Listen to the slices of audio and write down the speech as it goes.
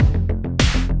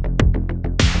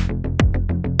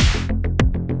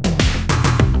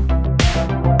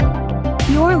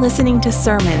listening to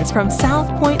sermons from South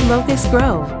Point Locust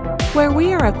Grove, where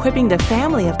we are equipping the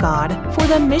family of God for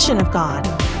the mission of God,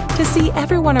 to see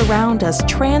everyone around us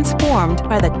transformed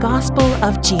by the gospel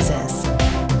of Jesus.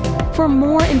 For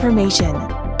more information,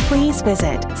 please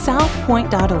visit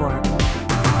southpoint.org.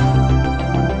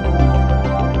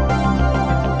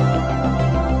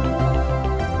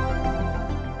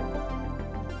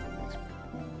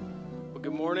 Well,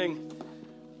 good morning.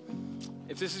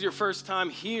 If this is your first time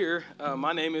here,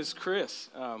 my name is Chris.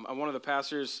 I'm one of the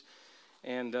pastors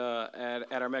and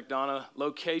at our McDonough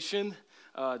location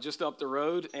just up the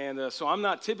road. And so I'm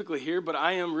not typically here, but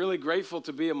I am really grateful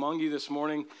to be among you this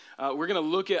morning. We're going to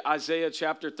look at Isaiah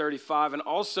chapter 35. And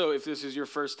also, if this is your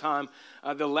first time,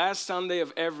 the last Sunday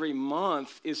of every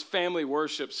month is family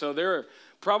worship. So there are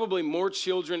probably more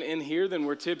children in here than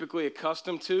we're typically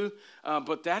accustomed to,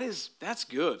 but that's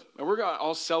good. And we're going to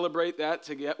all celebrate that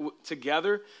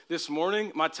together this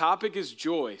morning. My topic is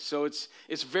joy, so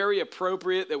it's very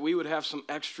appropriate that we would have some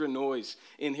extra noise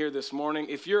in here this morning.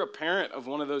 If you're a parent of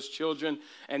one of those children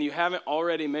and you haven't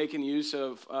already making use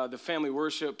of the family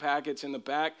worship packets in the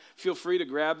back, feel free to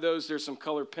grab those. There's some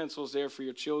colored pencils there for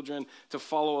your children to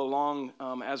follow along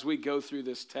as we go through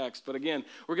this text. But again,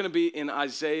 we're going to be in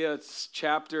Isaiah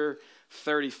chapter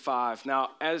 35.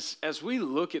 Now, as we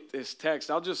look at this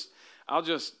text, I'll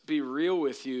just be real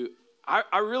with you.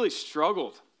 I really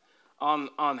struggled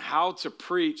on how to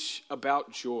preach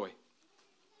about joy.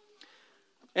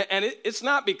 And it's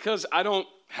not because I don't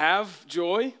have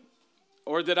joy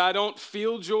or that I don't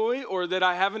feel joy or that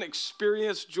I haven't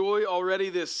experienced joy already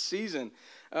this season.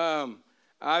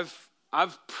 I've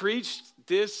preached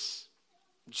this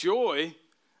joy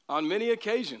on many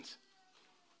occasions.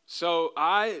 So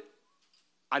I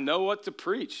know what to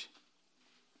preach.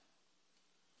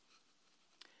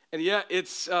 And yet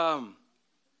it's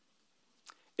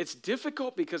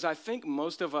difficult because I think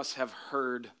most of us have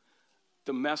heard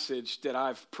the message that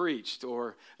I've preached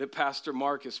or that Pastor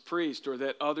Mark has preached or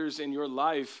that others in your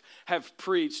life have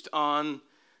preached on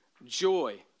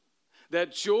joy.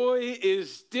 That joy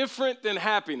is different than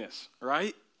happiness,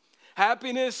 right?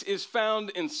 Happiness is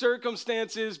found in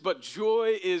circumstances, but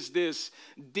joy is this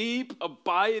deep,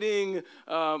 abiding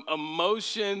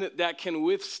emotion that can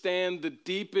withstand the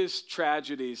deepest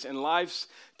tragedies and life's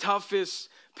toughest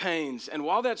pains. And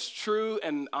while that's true,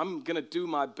 and I'm going to do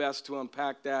my best to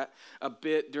unpack that a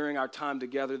bit during our time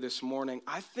together this morning,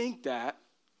 I think that,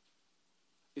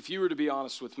 if you were to be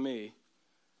honest with me,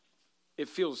 it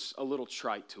feels a little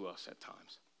trite to us at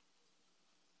times.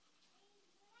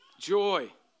 Joy.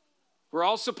 We're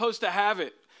all supposed to have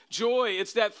it. Joy,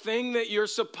 it's that thing that you're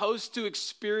supposed to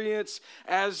experience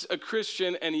as a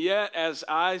Christian, and yet as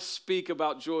I speak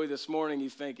about joy this morning, you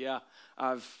think, yeah,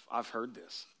 I've heard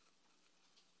this.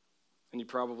 And you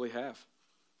probably have.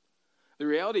 The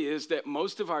reality is that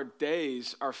most of our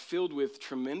days are filled with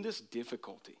tremendous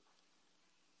difficulty.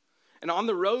 And on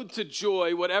the road to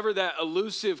joy, whatever that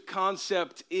elusive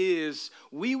concept is,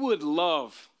 we would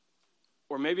love,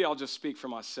 or maybe I'll just speak for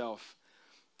myself,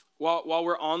 while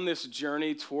we're on this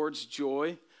journey towards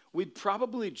joy, we'd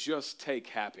probably just take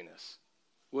happiness,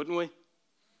 wouldn't we?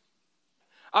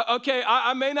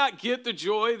 I may not get the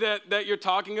joy that you're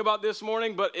talking about this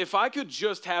morning, but if I could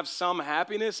just have some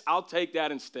happiness, I'll take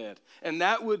that instead. And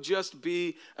that would just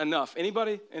be enough.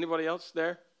 Anybody else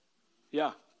there?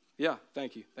 Yeah,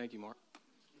 thank you, Mark.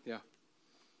 Yeah.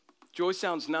 Joy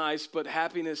sounds nice, but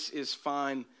happiness is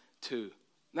fine too.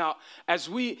 Now, as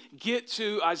we get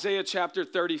to Isaiah chapter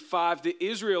 35, the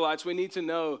Israelites, we need to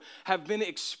know, have been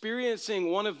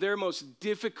experiencing one of their most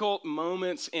difficult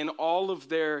moments in all of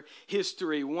their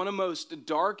history, one of the most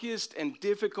darkest and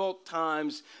difficult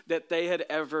times that they had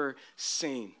ever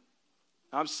seen.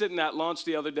 I'm sitting at lunch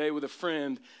the other day with a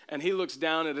friend, and he looks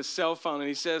down at his cell phone and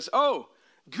he says, "Oh,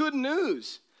 good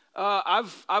news.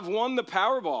 I've won the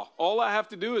Powerball. All I have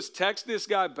to do is text this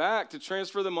guy back to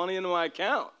transfer the money into my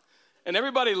account." And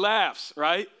everybody laughs,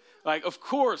 right? Like, of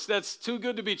course, that's too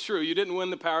good to be true. You didn't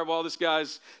win the Powerball. This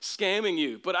guy's scamming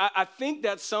you. But I think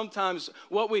that's sometimes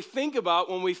what we think about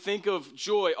when we think of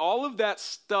joy. All of that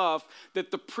stuff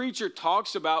that the preacher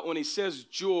talks about when he says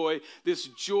joy, this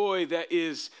joy that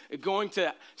is going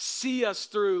to see us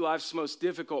through life's most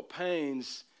difficult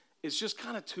pains, is just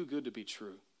kind of too good to be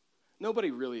true. Nobody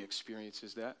really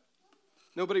experiences that.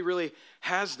 Nobody really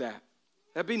has that.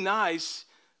 That'd be nice,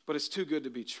 but it's too good to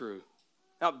be true.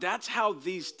 Now, that's how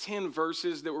these 10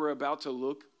 verses that we're about to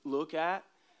look at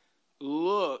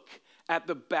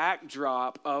the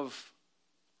backdrop of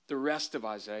the rest of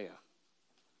Isaiah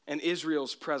and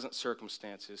Israel's present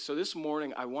circumstances. So this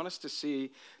morning, I want us to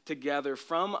see together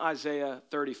from Isaiah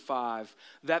 35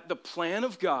 that the plan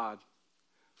of God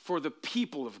for the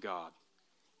people of God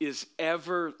is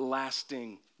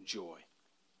everlasting joy.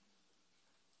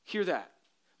 Hear that.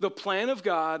 The plan of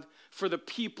God for the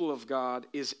people of God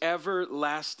is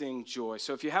everlasting joy.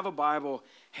 So if you have a Bible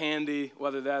handy,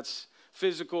 whether that's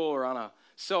physical or on a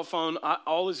cell phone,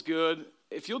 all is good.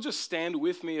 If you'll just stand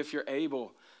with me if you're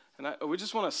able. And we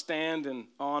just want to stand and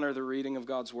honor the reading of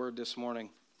God's word this morning.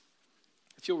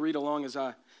 If you'll read along as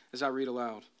I read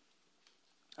aloud.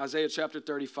 Isaiah chapter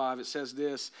 35, it says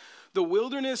this, "The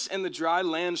wilderness and the dry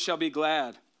land shall be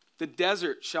glad. The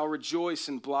desert shall rejoice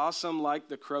and blossom like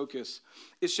the crocus.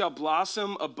 It shall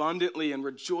blossom abundantly and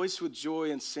rejoice with joy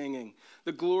and singing.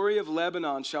 The glory of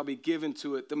Lebanon shall be given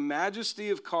to it, the majesty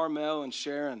of Carmel and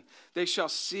Sharon. They shall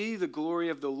see the glory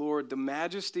of the Lord, the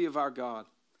majesty of our God.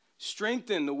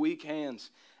 Strengthen the weak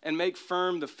hands and make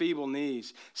firm the feeble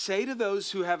knees. Say to those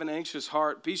who have an anxious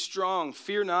heart, be strong,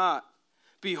 fear not.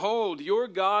 Behold, your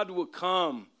God will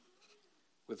come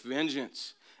with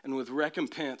vengeance and with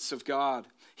recompense of God.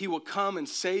 He will come and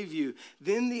save you.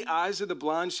 Then the eyes of the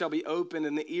blind shall be opened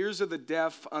and the ears of the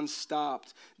deaf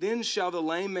unstopped. Then shall the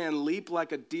lame man leap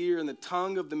like a deer and the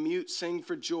tongue of the mute sing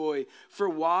for joy. For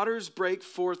waters break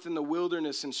forth in the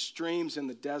wilderness and streams in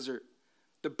the desert.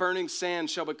 The burning sand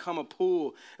shall become a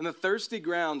pool and the thirsty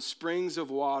ground springs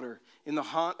of water in the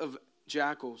haunt of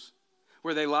jackals.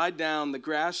 Where they lie down, the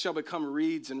grass shall become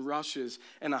reeds and rushes,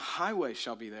 and a highway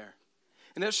shall be there.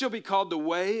 And it shall be called the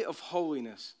way of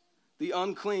holiness. The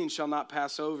unclean shall not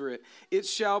pass over it. It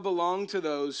shall belong to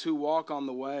those who walk on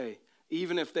the way.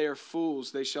 Even if they are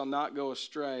fools, they shall not go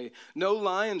astray. No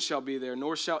lion shall be there,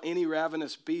 nor shall any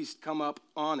ravenous beast come up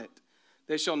on it.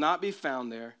 They shall not be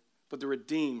found there, but the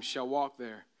redeemed shall walk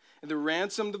there. And the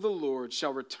ransomed of the Lord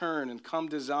shall return and come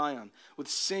to Zion with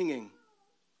singing.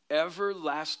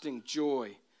 Everlasting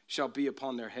joy shall be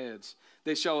upon their heads.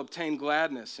 They shall obtain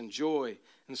gladness and joy,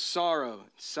 and sorrow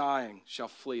and sighing shall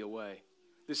flee away."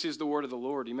 This is the word of the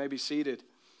Lord. You may be seated.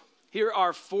 Here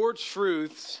are 4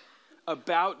 truths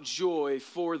about joy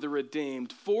for the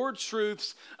redeemed. 4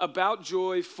 truths about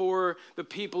joy for the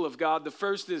people of God. The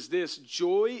first is this: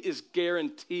 joy is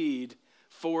guaranteed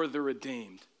for the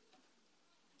redeemed.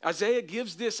 Isaiah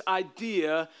gives this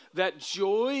idea that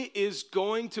joy is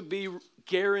going to be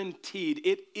guaranteed.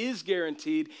 It is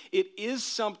guaranteed. It is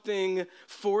something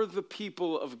for the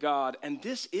people of God. And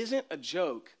this isn't a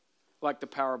joke like the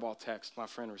Powerball text my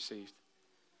friend received.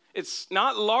 It's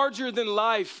not larger than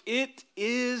life. It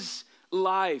is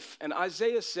life. And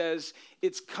Isaiah says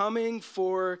it's coming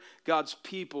for God's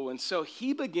people. And so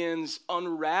he begins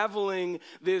unraveling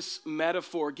this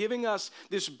metaphor, giving us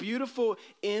this beautiful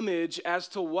image as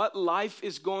to what life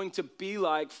is going to be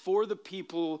like for the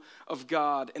people of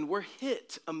God. And we're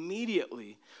hit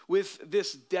immediately with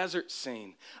this desert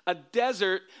scene, a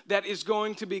desert that is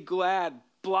going to be glad,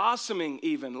 blossoming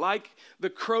even, like the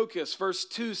crocus. Verse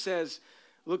 2 says,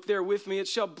 look there with me, it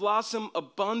shall blossom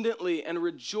abundantly and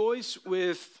rejoice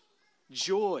with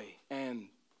joy and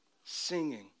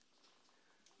singing.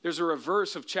 There's a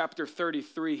reverse of chapter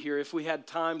 33 here. If we had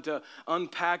time to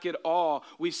unpack it all,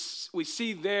 we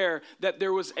see there that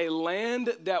there was a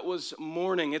land that was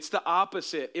mourning. It's the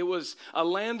opposite. It was a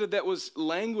land that was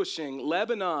languishing.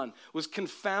 Lebanon was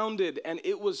confounded and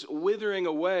it was withering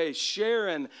away.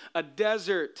 Sharon, a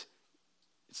desert.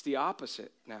 It's the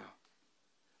opposite now.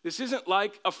 This isn't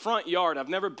like a front yard. I've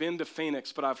never been to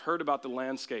Phoenix, but I've heard about the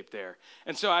landscape there.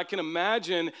 And so I can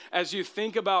imagine as you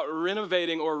think about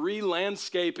renovating or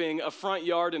re-landscaping a front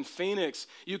yard in Phoenix,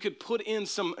 you could put in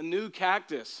some new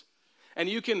cactus and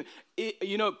you can,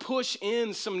 push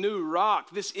in some new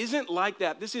rock. This isn't like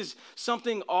that. This is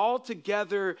something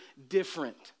altogether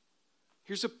different.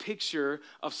 Here's a picture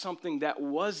of something that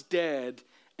was dead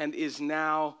and is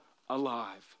now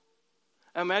alive.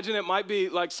 I imagine it might be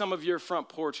like some of your front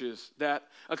porches that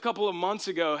a couple of months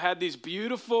ago had these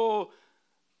beautiful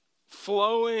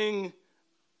flowing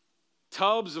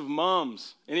tubs of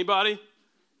mums. Anybody?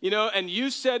 And you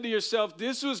said to yourself,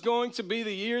 this was going to be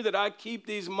the year that I keep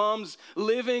these mums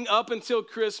living up until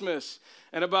Christmas.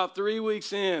 And about 3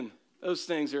 weeks in, those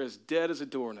things are as dead as a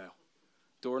doornail.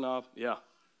 Doorknob, yeah.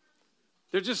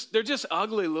 They're just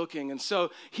ugly looking. And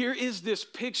so here is this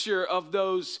picture of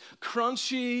those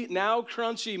crunchy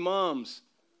mums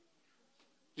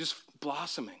just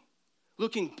blossoming,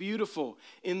 looking beautiful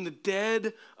in the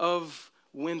dead of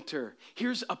winter.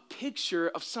 Here's a picture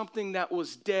of something that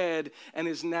was dead and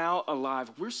is now alive.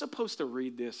 We're supposed to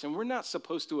read this and we're not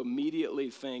supposed to immediately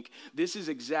think this is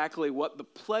exactly what the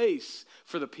place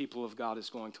for the people of God is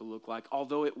going to look like,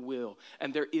 although it will.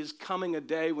 And there is coming a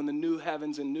day when the new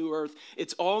heavens and new earth,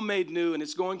 it's all made new and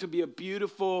it's going to be a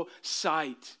beautiful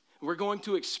sight. We're going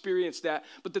to experience that.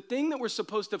 But the thing that we're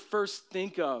supposed to first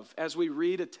think of as we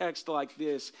read a text like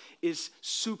this is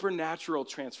supernatural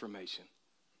transformation.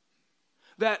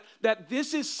 That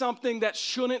this is something that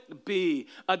shouldn't be.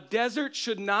 A desert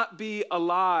should not be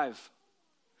alive.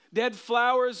 Dead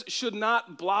flowers should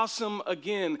not blossom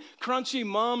again. Crunchy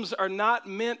mums are not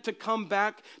meant to come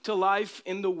back to life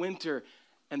in the winter.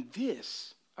 And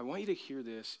this, I want you to hear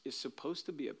this, is supposed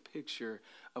to be a picture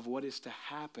of what is to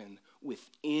happen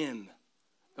within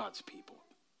God's people.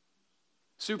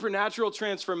 Supernatural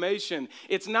transformation.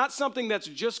 It's not something that's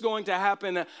just going to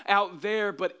happen out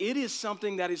there, but it is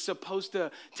something that is supposed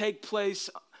to take place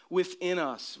within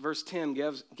us. Verse 10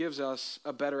 gives us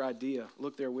a better idea.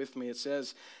 Look there with me. It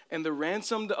says, "And the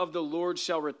ransomed of the Lord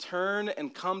shall return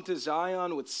and come to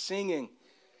Zion with singing.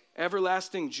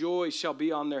 Everlasting joy shall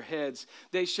be on their heads.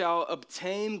 They shall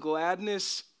obtain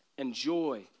gladness and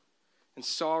joy, and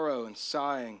sorrow and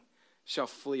sighing shall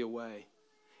flee away."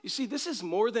 You see, this is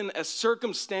more than a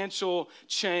circumstantial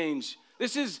change.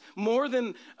 This is more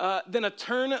than a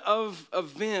turn of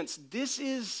events. This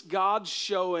is God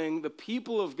showing the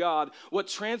people of God what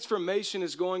transformation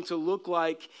is going to look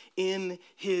like in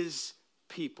his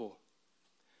people.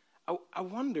 I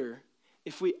wonder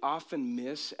if we often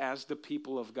miss, as the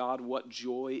people of God, what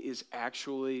joy is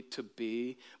actually to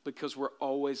be, because we're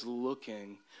always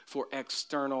looking for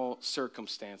external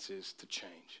circumstances to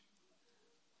change.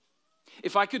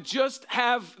 If I could just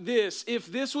have this, if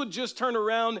this would just turn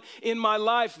around in my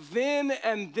life, then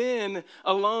and then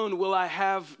alone will I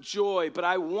have joy. But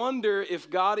I wonder if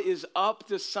God is up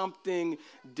to something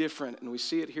different. And we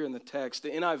see it here in the text.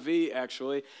 The NIV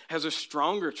actually has a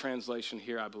stronger translation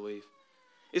here, I believe.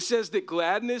 It says that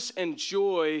gladness and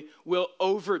joy will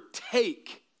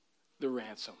overtake the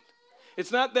ransomed.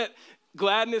 It's not that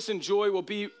gladness and joy will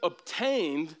be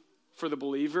obtained for the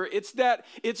believer. It's that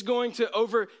it's going to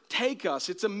overtake us.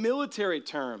 It's a military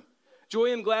term.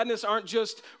 Joy and gladness aren't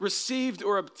just received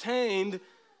or obtained.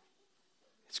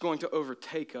 It's going to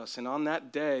overtake us. And on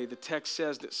that day, the text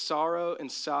says that sorrow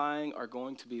and sighing are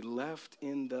going to be left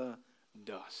in the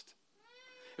dust.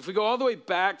 If we go all the way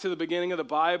back to the beginning of the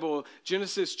Bible,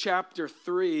 Genesis chapter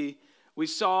 3, we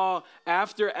saw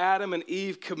after Adam and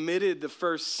Eve committed the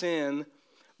first sin,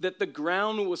 that the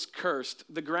ground was cursed.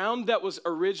 The ground that was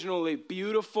originally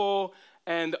beautiful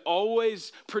and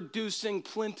always producing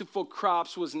plentiful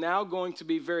crops was now going to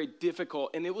be very difficult,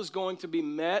 and it was going to be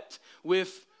met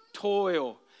with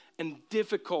toil and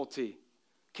difficulty.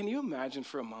 Can you imagine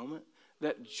for a moment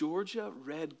that Georgia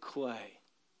red clay,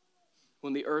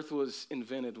 when the earth was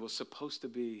invented, was supposed to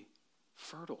be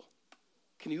fertile?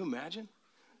 Can you imagine?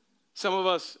 Some of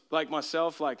us, like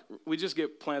myself, we just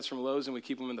get plants from Lowe's and we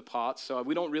keep them in the pots, so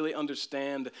we don't really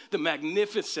understand the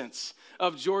magnificence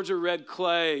of Georgia red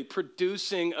clay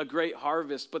producing a great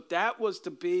harvest. But that was to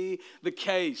be the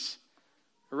case.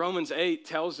 Romans 8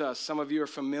 tells us, some of you are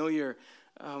familiar,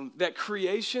 that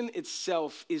creation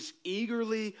itself is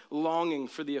eagerly longing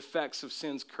for the effects of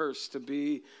sin's curse to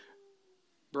be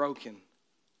broken.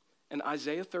 And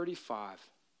Isaiah 35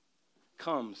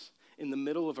 comes in the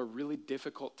middle of a really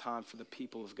difficult time for the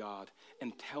people of God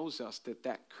and tells us that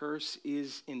that curse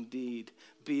is indeed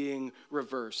being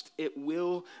reversed. It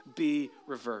will be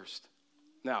reversed.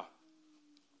 Now,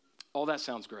 all that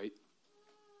sounds great,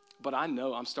 but I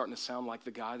know I'm starting to sound like the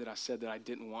guy that I said that I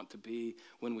didn't want to be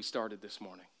when we started this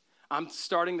morning. I'm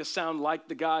starting to sound like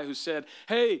the guy who said,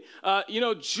 hey,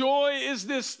 joy is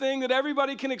this thing that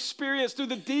everybody can experience through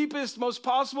the deepest, most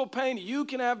possible pain. You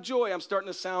can have joy. I'm starting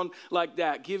to sound like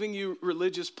that, giving you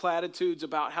religious platitudes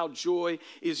about how joy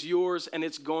is yours and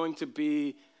it's going to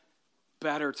be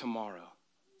better tomorrow.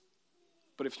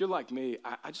 But if you're like me,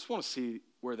 I just want to see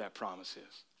where that promise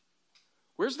is.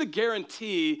 Where's the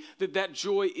guarantee that that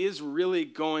joy is really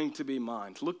going to be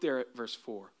mine? Look there at verse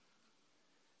 4.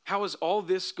 How is all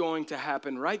this going to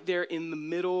happen? Right there in the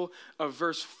middle of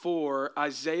verse 4,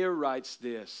 Isaiah writes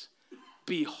this: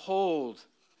 "Behold,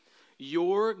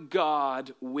 your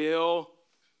God will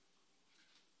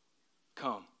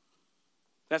come."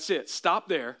 That's it. Stop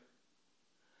there.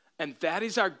 And that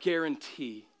is our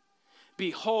guarantee.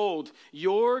 Behold,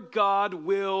 your God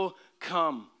will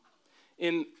come.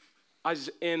 In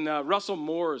Russell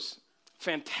Moore's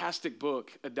fantastic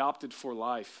book, Adopted for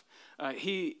Life,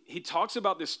 he talks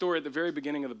about this story at the very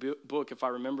beginning of the book, if I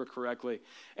remember correctly.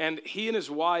 And he and his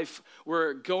wife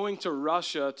were going to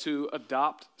Russia to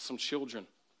adopt some children.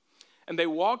 And they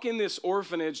walk in this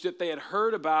orphanage that they had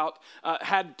heard about,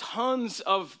 had tons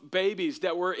of babies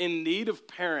that were in need of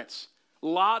parents.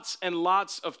 Lots and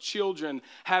lots of children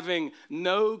having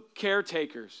no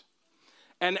caretakers.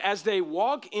 And as they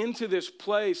walk into this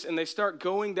place and they start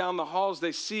going down the halls,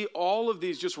 they see all of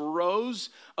these just rows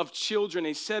of children.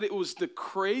 He said it was the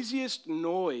craziest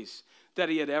noise that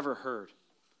he had ever heard.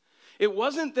 It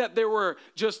wasn't that there were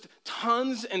just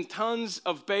tons and tons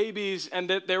of babies and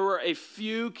that there were a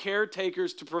few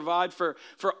caretakers to provide for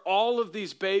all of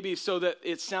these babies so that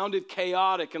it sounded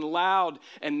chaotic and loud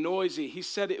and noisy. He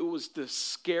said it was the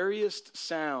scariest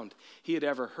sound he had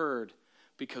ever heard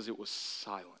because it was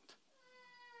silent.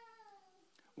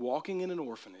 Walking in an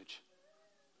orphanage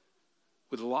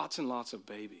with lots and lots of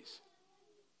babies,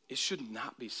 it should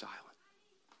not be silent.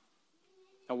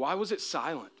 Now, why was it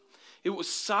silent? It was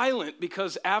silent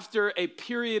because after a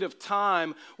period of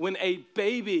time when a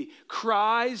baby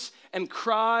cries and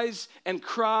cries and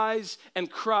cries and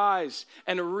cries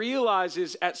and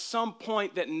realizes at some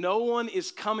point that no one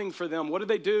is coming for them, what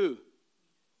do?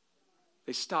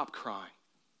 They stop crying.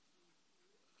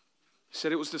 He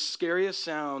said it was the scariest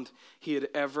sound he had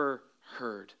ever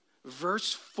heard.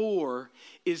 Verse 4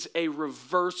 is a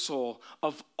reversal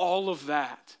of all of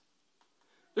that.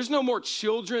 There's no more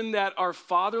children that are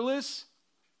fatherless.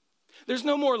 There's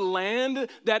no more land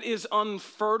that is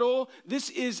unfertile. This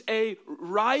is a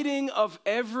righting of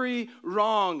every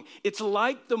wrong. It's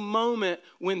like the moment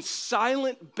when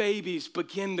silent babies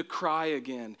begin to cry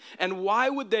again. And why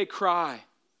would they cry?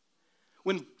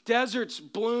 When deserts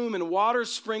bloom and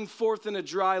waters spring forth in a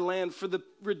dry land for the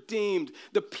redeemed,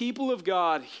 the people of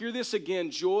God, hear this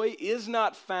again, joy is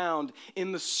not found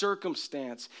in the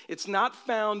circumstance. It's not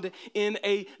found in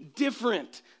a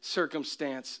different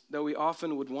circumstance, though we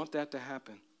often would want that to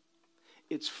happen.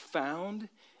 It's found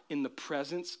in the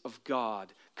presence of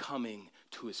God coming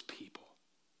to his people.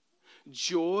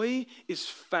 Joy is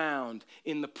found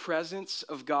in the presence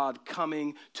of God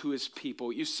coming to his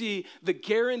people. You see, the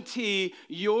guarantee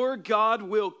your God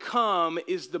will come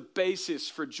is the basis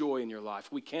for joy in your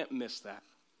life. We can't miss that.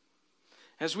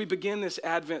 As we begin this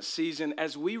Advent season,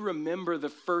 as we remember the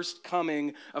first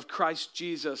coming of Christ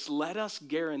Jesus, let us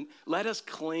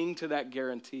cling to that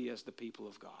guarantee as the people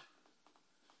of God.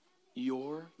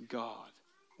 Your God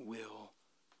will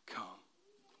come.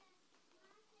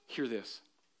 Hear this.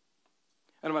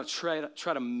 And I'm going to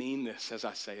try to mean this as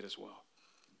I say it as well.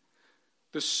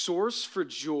 The source for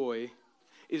joy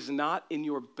is not in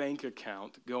your bank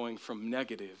account going from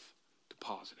negative to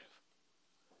positive.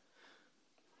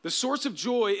 The source of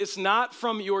joy is not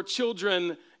from your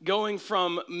children going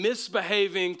from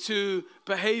misbehaving to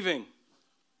behaving.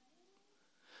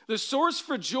 The source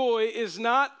for joy is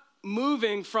not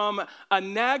moving from a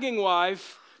nagging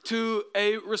wife to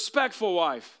a respectful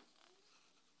wife.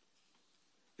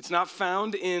 It's not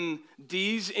found in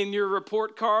D's in your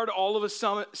report card, all of a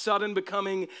sudden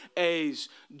becoming A's.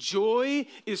 Joy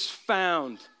is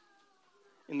found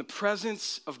in the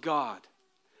presence of God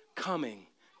coming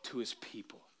to his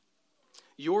people.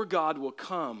 Your God will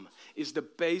come is the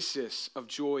basis of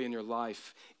joy in your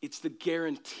life. It's the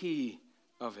guarantee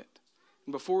of it.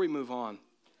 And before we move on,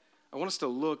 I want us to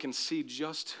look and see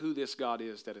just who this God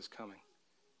is that is coming.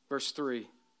 Verse 3,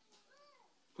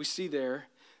 we see there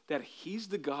that he's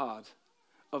the God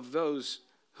of those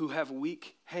who have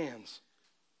weak hands.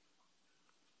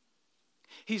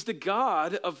 He's the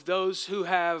God of those who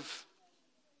have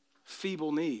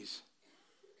feeble knees.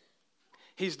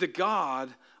 He's the God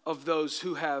of those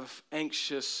who have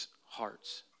anxious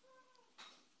hearts.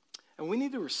 And we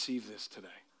need to receive this today.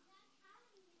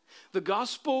 The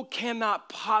gospel cannot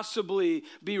possibly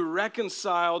be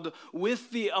reconciled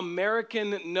with the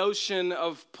American notion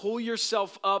of pull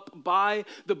yourself up by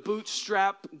the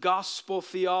bootstrap gospel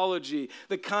theology.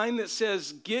 The kind that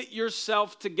says, get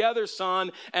yourself together,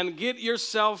 son, and get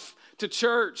yourself to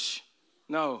church.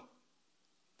 No,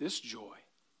 this joy,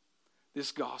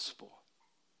 this gospel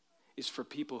is for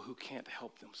people who can't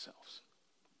help themselves.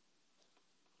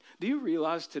 Do you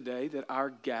realize today that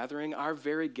our gathering, our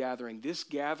very gathering, this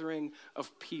gathering of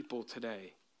people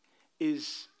today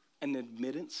is an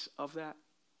admittance of that?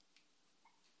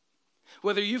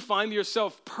 Whether you find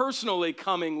yourself personally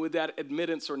coming with that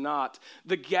admittance or not,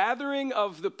 the gathering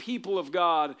of the people of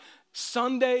God,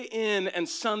 Sunday in and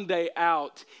Sunday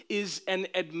out, is an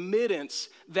admittance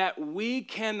that we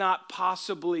cannot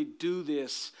possibly do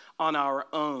this on our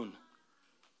own.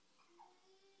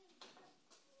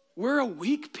 We're a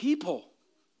weak people.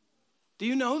 Do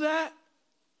you know that?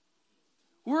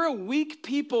 We're a weak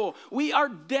people. We are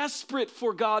desperate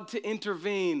for God to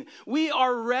intervene. We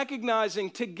are recognizing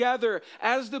together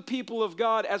as the people of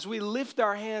God, as we lift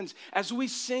our hands, as we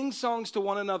sing songs to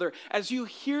one another, as you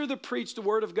hear the preached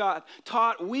word of God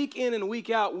taught week in and week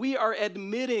out, we are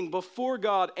admitting before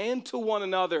God and to one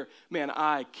another, man,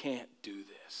 I can't do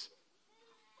this.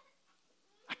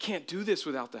 can't do this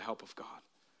without the help of God.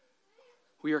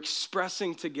 We are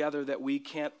expressing together that we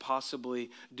can't possibly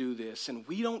do this. And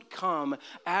we don't come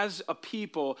as a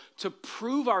people to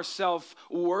prove ourselves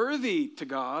worthy to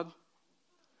God.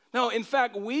 No, in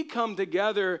fact, we come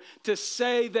together to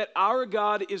say that our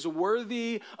God is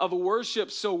worthy of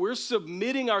worship. So we're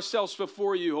submitting ourselves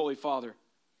before you, Holy Father.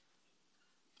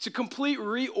 It's a complete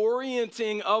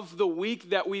reorienting of the week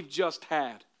that we've just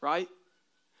had, right?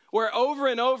 Where over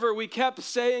and over we kept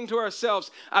saying to ourselves,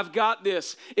 I've got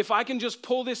this. If I can just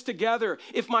pull this together,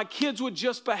 if my kids would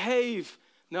just behave.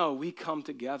 No, we come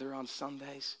together on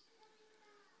Sundays.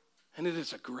 And it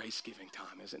is a grace-giving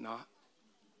time, is it not?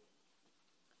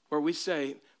 Where we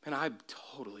say, man, I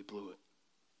totally blew it.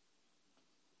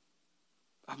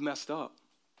 I've messed up.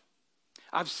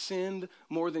 I've sinned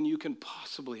more than you can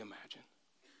possibly imagine.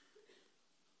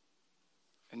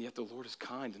 And yet the Lord is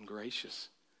kind and gracious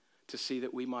to see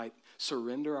that we might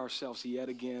surrender ourselves yet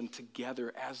again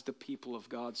together as the people of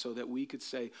God so that we could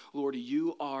say, Lord,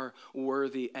 you are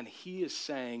worthy. And he is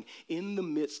saying in the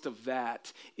midst of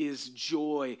that is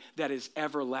joy that is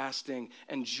everlasting,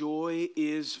 and joy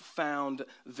is found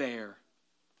there.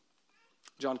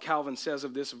 John Calvin says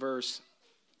of this verse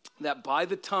that by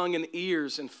the tongue and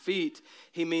ears and feet,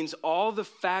 he means all the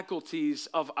faculties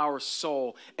of our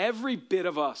soul, every bit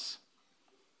of us,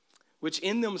 which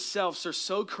in themselves are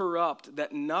so corrupt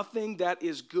that nothing that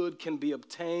is good can be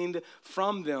obtained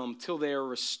from them till they are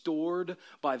restored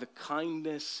by the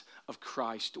kindness of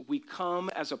Christ. We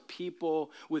come as a people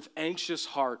with anxious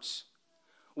hearts,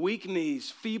 weak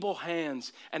knees, feeble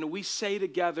hands, and we say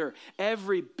together,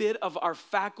 every bit of our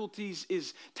faculties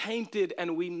is tainted,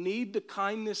 and we need the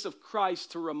kindness of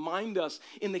Christ to remind us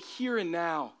in the here and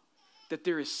now that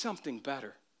there is something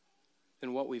better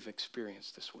than what we've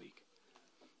experienced this week.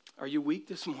 Are you weak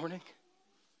this morning?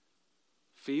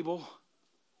 Feeble?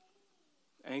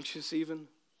 Anxious even?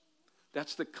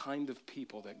 That's the kind of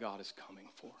people that God is coming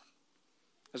for.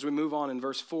 As we move on in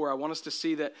verse 4, I want us to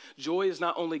see that joy is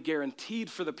not only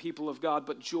guaranteed for the people of God,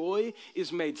 but joy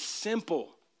is made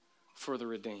simple for the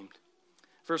redeemed.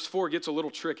 Verse 4 gets a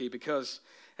little tricky because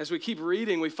as we keep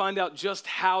reading, we find out just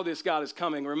how this God is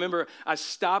coming. Remember, I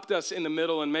stopped us in the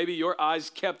middle and maybe your eyes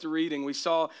kept reading. We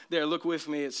saw there, look with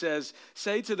me, it says,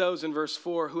 say to those in verse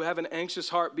 4 who have an anxious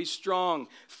heart, be strong,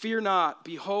 fear not.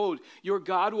 Behold, your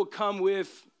God will come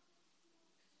with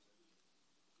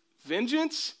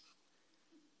vengeance,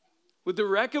 with the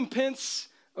recompense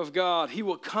of God. He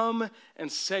will come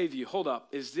and save you. Hold up,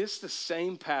 is this the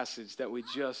same passage that we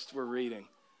just were reading?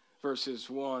 Verses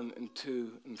 1 and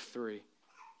 2 and 3.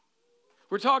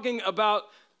 We're talking about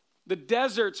the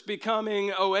deserts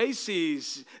becoming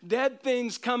oases, dead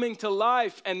things coming to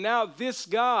life, and now this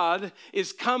God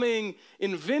is coming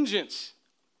in vengeance.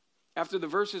 After the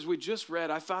verses we just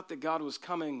read, I thought that God was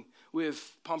coming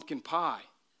with pumpkin pie.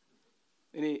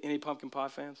 Any pumpkin pie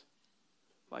fans?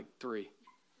 Like 3.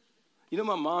 You know,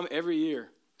 my mom, every year,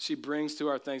 she brings to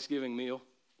our Thanksgiving meal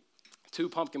 2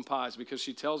 pumpkin pies because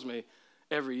she tells me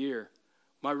every year,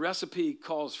 my recipe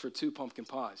calls for 2 pumpkin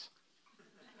pies.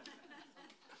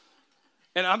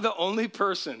 And I'm the only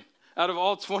person out of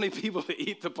all 20 people to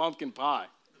eat the pumpkin pie.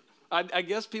 I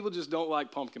guess people just don't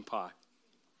like pumpkin pie.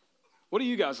 What do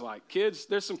you guys like? Kids,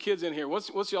 there's some kids in here.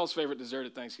 What's y'all's favorite dessert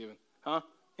at Thanksgiving? Huh?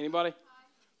 Anybody?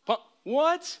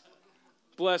 What?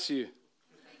 Bless you.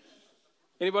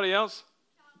 Anybody else?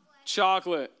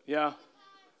 Chocolate. Yeah.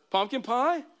 Pumpkin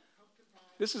pie?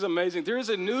 This is amazing. There is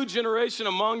a new generation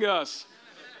among us.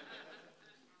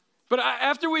 But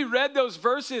after we read those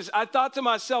verses, I thought to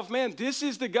myself, man, this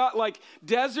is the God, like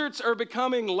deserts are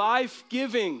becoming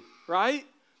life-giving, right?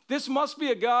 This must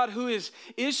be a God who is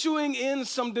issuing in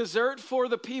some dessert for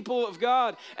the people of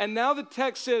God. And now the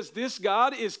text says this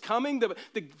God is coming. The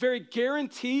very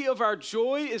guarantee of our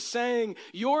joy is saying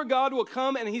your God will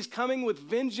come and he's coming with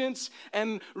vengeance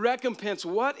and recompense.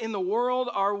 What in the world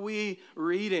are we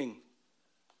reading?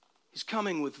 He's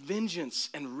coming with vengeance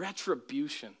and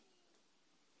retribution.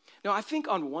 Now, I think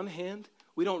on one hand,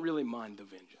 we don't really mind the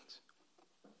vengeance.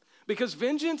 Because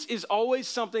vengeance is always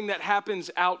something that happens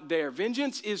out there.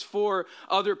 Vengeance is for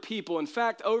other people. In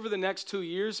fact, over the next 2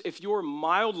 years, if you're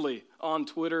mildly on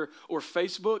Twitter or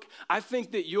Facebook, I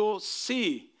think that you'll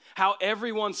see how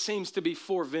everyone seems to be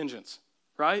for vengeance,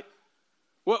 right?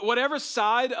 Whatever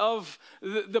side of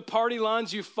the party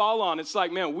lines you fall on, it's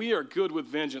like, man, we are good with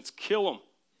vengeance. Kill them.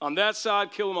 On that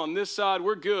side, kill them on this side.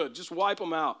 We're good. Just wipe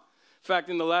them out. In fact,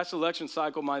 in the last election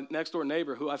cycle, my next door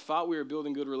neighbor, who I thought we were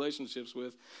building good relationships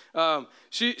with,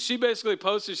 she basically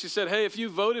posted, she said, hey, if you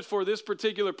voted for this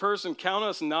particular person, count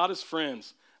us not as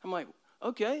friends. I'm like,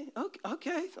 okay.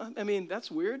 I mean, that's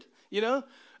weird. you know?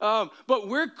 But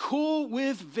we're cool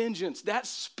with vengeance. That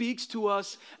speaks to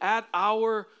us at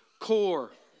our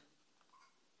core.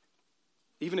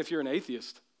 Even if you're an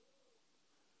atheist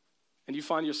and you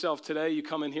find yourself today, you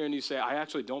come in here and you say, I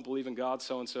actually don't believe in God,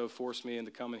 so-and-so forced me into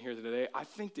coming here today. I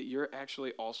think that you're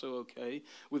actually also okay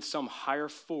with some higher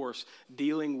force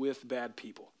dealing with bad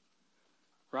people,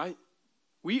 right?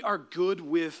 We are good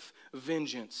with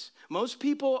vengeance. Most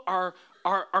people are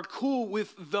cool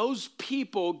with those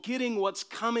people getting what's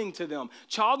coming to them.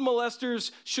 Child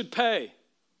molesters should pay.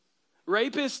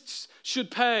 Rapists should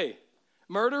pay.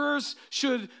 Murderers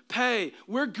should pay.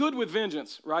 We're good with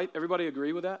vengeance, right? Everybody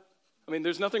agree with that? I mean,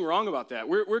 there's nothing wrong about that.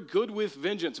 We're good with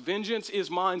vengeance. Vengeance is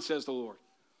mine, says the Lord.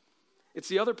 It's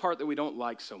the other part that we don't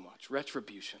like so much,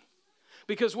 retribution.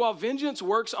 Because while vengeance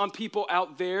works on people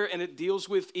out there and it deals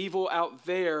with evil out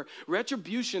there,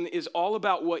 retribution is all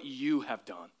about what you have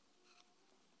done.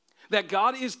 That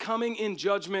God is coming in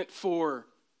judgment for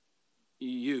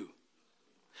you.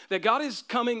 That God is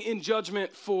coming in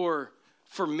judgment for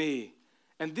me.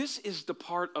 And this is the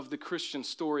part of the Christian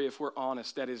story, if we're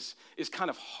honest, that is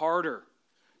kind of harder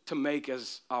to make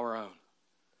as our own.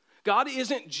 God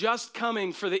isn't just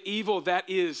coming for the evil that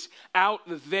is out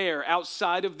there,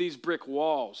 outside of these brick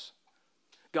walls.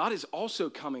 God is also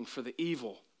coming for the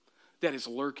evil that is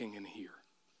lurking in here.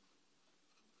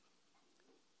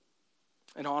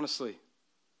 And honestly,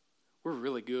 we're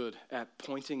really good at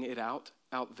pointing it out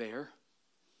there.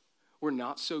 We're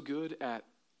not so good at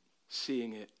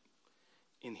seeing it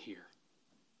in here.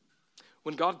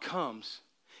 When God comes,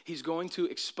 he's going to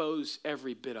expose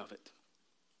every bit of it.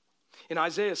 In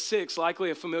Isaiah 6,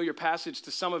 likely a familiar passage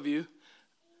to some of you,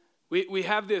 we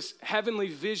have this heavenly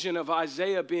vision of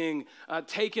Isaiah being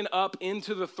taken up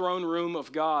into the throne room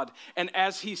of God. And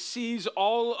as he sees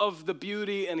all of the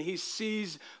beauty and he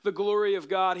sees the glory of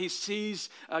God, he sees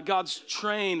God's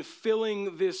train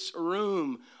filling this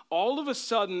room, all of a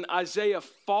sudden, Isaiah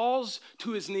falls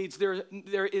to his knees.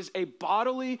 There is a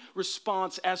bodily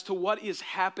response as to what is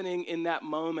happening in that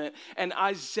moment. And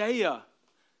Isaiah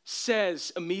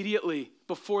says immediately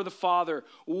before the Father,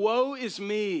 woe is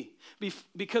me,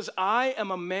 because I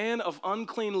am a man of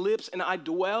unclean lips and I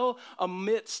dwell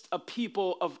amidst a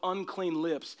people of unclean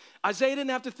lips. Isaiah didn't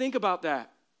have to think about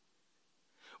that.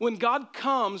 When God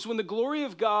comes, when the glory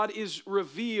of God is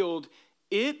revealed,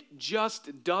 it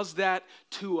just does that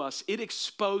to us. It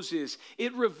exposes,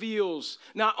 it reveals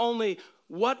not only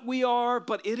what we are,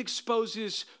 but it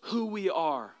exposes who we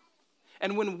are.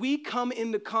 And when we come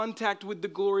into contact with the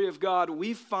glory of God,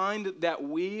 we find that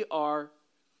we are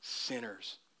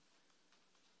sinners.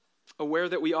 Aware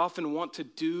that we often want to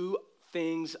do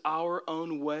things our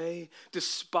own way,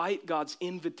 despite God's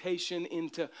invitation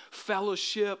into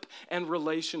fellowship and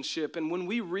relationship. And when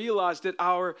we realize that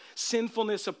our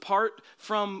sinfulness apart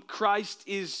from Christ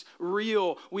is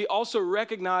real, we also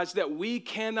recognize that we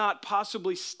cannot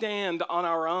possibly stand on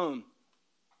our own.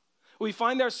 We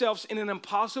find ourselves in an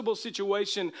impossible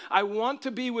situation. I want to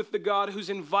be with the God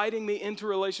who's inviting me into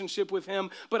relationship with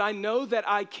him, but I know that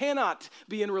I cannot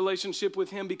be in relationship with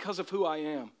him because of who I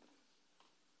am.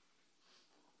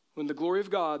 When the glory of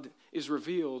God is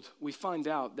revealed, we find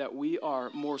out that we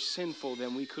are more sinful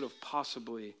than we could have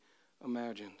possibly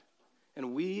imagined.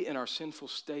 And we, in our sinful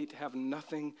state, have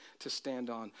nothing to stand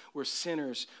on. We're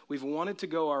sinners. We've wanted to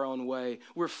go our own way.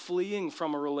 We're fleeing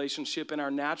from a relationship in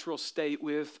our natural state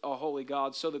with a holy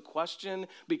God. So the question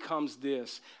becomes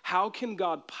this: how can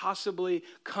God possibly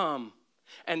come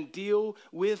and deal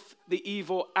with the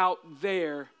evil out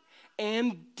there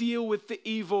and deal with the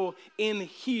evil in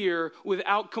here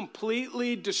without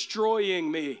completely destroying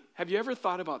me? Have you ever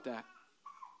thought about that?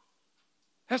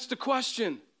 That's the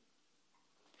question.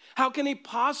 How can he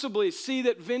possibly see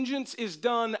that vengeance is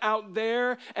done out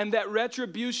there and that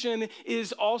retribution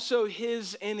is also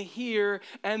his in here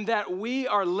and that we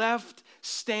are left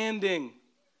standing?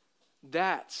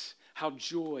 That's how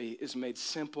joy is made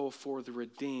simple for the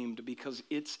redeemed, because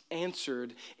it's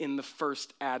answered in the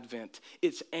first advent.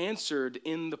 It's answered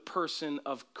in the person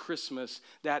of Christmas,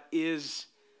 that is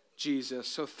Jesus.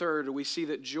 So third, we see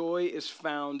that joy is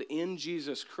found in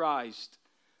Jesus Christ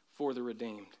for the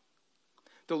redeemed.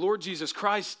 The Lord Jesus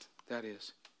Christ, that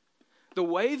is. The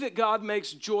way that God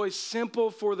makes joy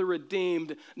simple for the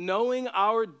redeemed, knowing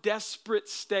our desperate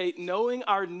state, knowing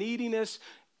our neediness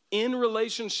in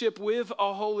relationship with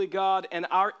a holy God and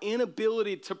our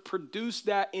inability to produce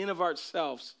that in of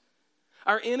ourselves.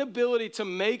 Our inability to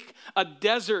make a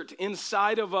desert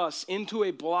inside of us into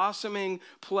a blossoming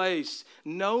place,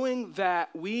 knowing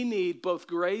that we need both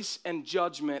grace and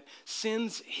judgment,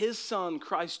 sends his son,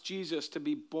 Christ Jesus, to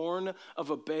be born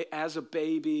as a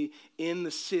baby in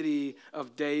the city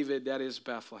of David, that is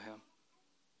Bethlehem.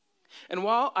 And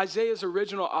while Isaiah's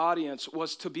original audience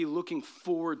was to be looking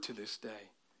forward to this day,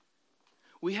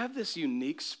 we have this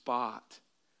unique spot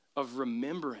of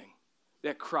remembering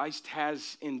that Christ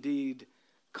has indeed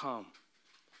come.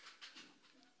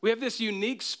 We have this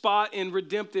unique spot in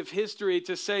redemptive history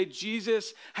to say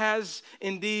Jesus has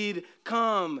indeed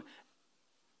come.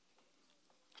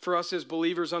 For us as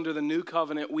believers under the new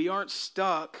covenant, we aren't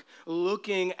stuck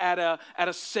looking at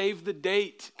a save the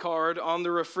date card on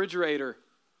the refrigerator.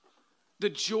 The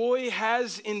joy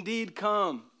has indeed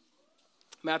come.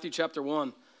 Matthew chapter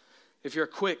 1. If you're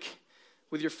quick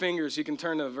with your fingers, you can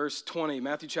turn to verse 20.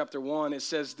 Matthew chapter 1, it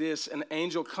says this: an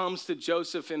angel comes to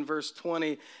Joseph in verse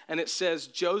 20, and it says,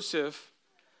 Joseph,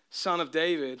 son of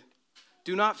David,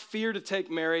 do not fear to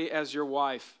take Mary as your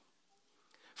wife.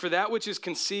 For that which is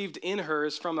conceived in her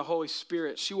is from the Holy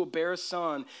Spirit. She will bear a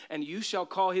son, and you shall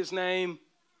call his name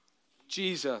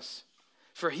Jesus.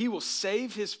 For he will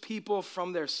save his people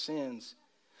from their sins.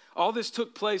 All this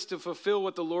took place to fulfill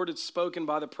what the Lord had spoken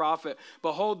by the prophet.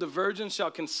 Behold, the virgin shall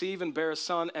conceive and bear a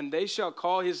son, and they shall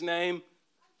call his name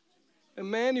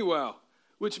Emmanuel,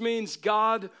 which means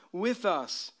God with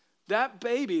us. That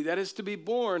baby that is to be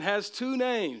born has two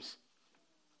names,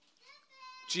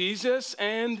 Jesus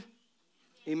and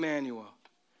Emmanuel.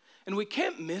 And we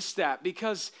can't miss that,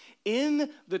 because in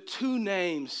the two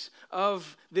names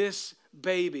of this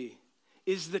baby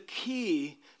is the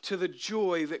key to the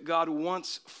joy that God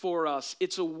wants for us.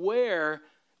 It's where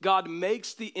God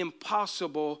makes the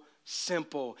impossible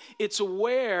simple. It's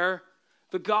where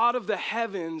the God of the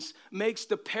heavens makes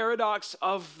the paradox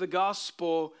of the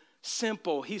gospel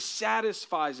simple. He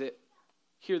satisfies it.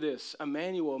 Hear this.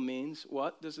 Emmanuel means,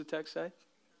 what does the text say?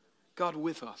 God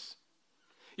with us.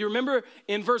 You remember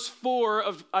in verse 4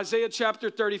 of Isaiah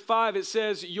chapter 35, it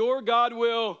says, your God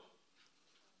will.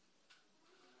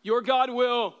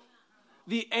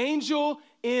 The angel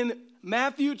in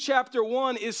Matthew chapter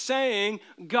 1 is saying,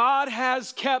 God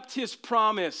has kept his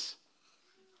promise.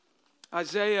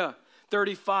 Isaiah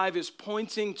 35 is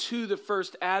pointing to the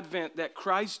first advent, that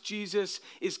Christ Jesus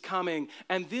is coming.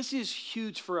 And this is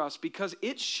huge for us because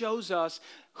it shows us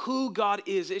who God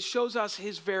is. It shows us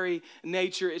his very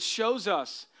nature. It shows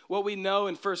us what we know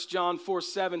in 1 John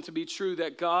 4:7 to be true,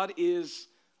 that God is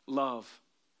love.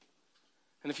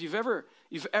 And if you've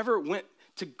ever went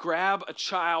to grab a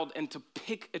child and to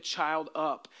pick a child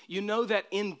up, you know that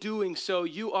in doing so,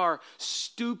 you are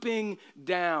stooping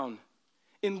down.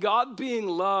 In God being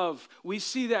love, we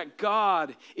see that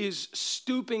God is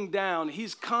stooping down.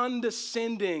 He's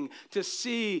condescending to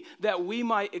see that we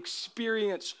might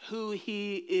experience who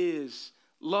he is.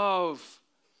 Love.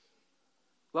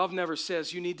 Love never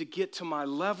says, you need to get to my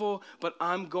level, but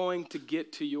I'm going to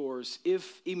get to yours.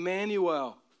 If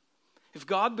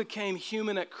God became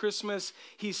human at Christmas,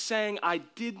 he's saying, I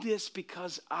did this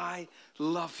because I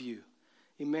love you.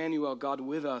 Emmanuel, God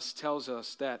with us, tells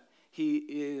us that he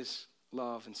is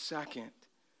love. And second,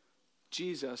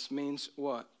 Jesus means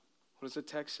what? What does the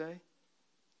text say?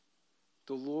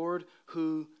 The Lord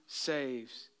who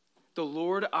saves. The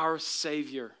Lord our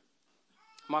Savior.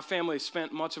 My family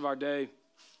spent much of our day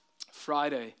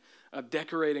Friday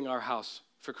decorating our house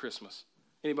for Christmas.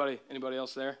 Anybody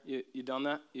else there? You done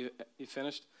that? You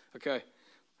finished? Okay.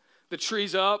 The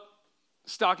tree's up.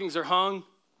 Stockings are hung.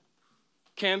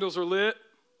 Candles are lit.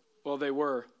 Well, they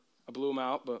were. I blew them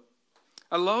out, but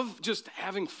I love just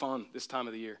having fun this time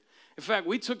of the year. In fact,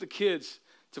 we took the kids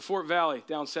to Fort Valley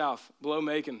down south, below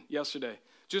Macon, yesterday,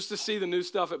 just to see the new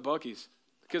stuff at Buc-ee's,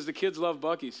 because the kids love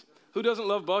Buc-ee's. Who doesn't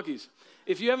love Buc-ee's?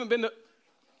 If you haven't been to...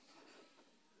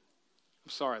 I'm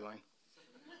sorry, Lane.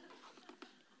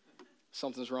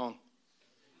 Something's wrong.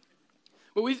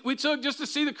 But we took just to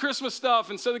see the Christmas stuff,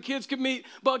 and so the kids could meet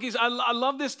Buc-ee's. I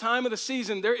love this time of the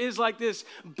season. There is like this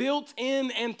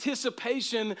built-in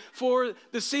anticipation for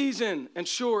the season. And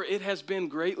sure, it has been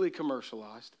greatly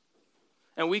commercialized.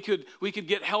 And we could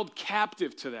get held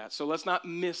captive to that, so let's not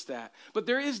miss that. But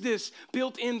there is this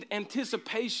built-in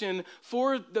anticipation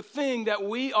for the thing that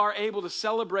we are able to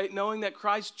celebrate, knowing that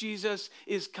Christ Jesus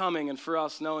is coming, and for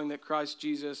us, knowing that Christ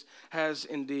Jesus has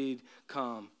indeed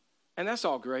come. And that's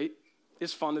all great.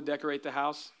 It's fun to decorate the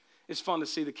house. It's fun to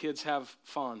see the kids have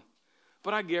fun.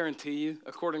 But I guarantee you,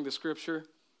 according to Scripture,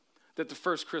 that the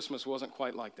first Christmas wasn't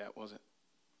quite like that, was it?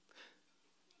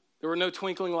 There were no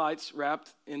twinkling lights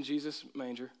wrapped in Jesus'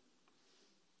 manger.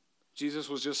 Jesus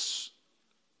was just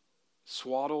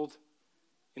swaddled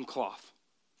in cloth,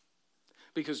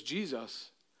 because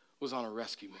Jesus was on a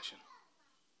rescue mission.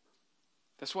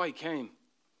 That's why he came.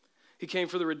 He came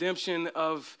for the redemption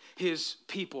of his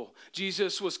people.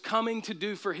 Jesus was coming to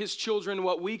do for his children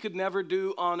what we could never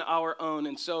do on our own.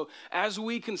 And so as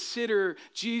we consider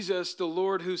Jesus, the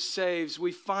Lord who saves,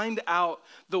 we find out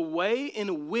the way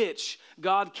in which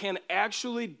God can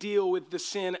actually deal with the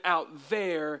sin out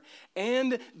there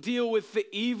and deal with the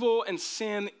evil and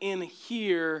sin in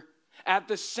here at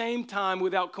the same time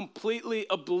without completely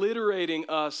obliterating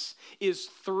us is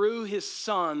through his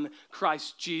Son,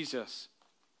 Christ Jesus.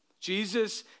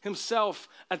 Jesus himself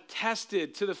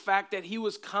attested to the fact that he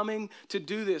was coming to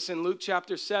do this in Luke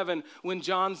chapter 7 when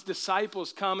John's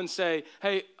disciples come and say,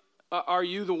 hey, are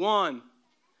you the one?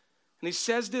 And he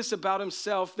says this about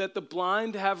himself, that the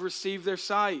blind have received their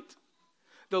sight.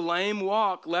 The lame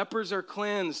walk, lepers are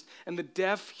cleansed, and the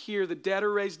deaf hear, the dead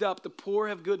are raised up, the poor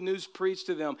have good news preached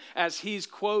to them, as he's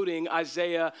quoting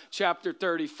Isaiah chapter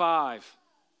 35.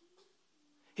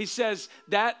 He says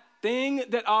that thing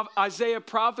that Isaiah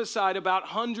prophesied about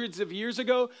hundreds of years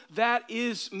ago, that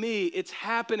is me. It's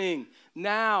happening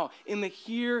now, in the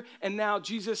here and now.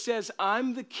 Jesus says,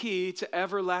 I'm the key to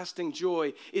everlasting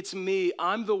joy. It's me.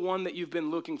 I'm the one that you've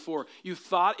been looking for. You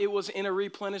thought it was in a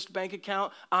replenished bank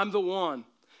account? I'm the one.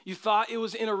 You thought it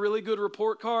was in a really good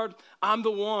report card? I'm the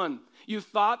one. You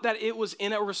thought that it was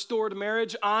in a restored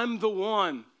marriage? I'm the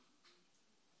one.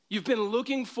 You've been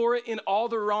looking for it in all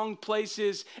the wrong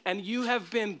places, and you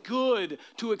have been good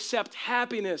to accept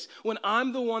happiness when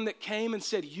I'm the one that came and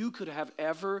said you could have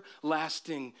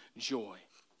everlasting joy.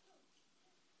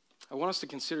 I want us to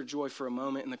consider joy for a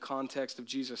moment in the context of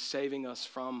Jesus saving us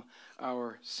from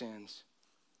our sins.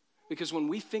 Because when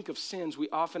we think of sins, we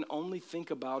often only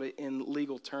think about it in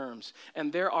legal terms.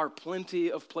 And there are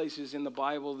plenty of places in the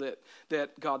Bible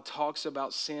that God talks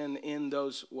about sin in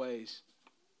those ways.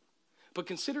 But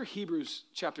consider Hebrews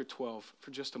chapter 12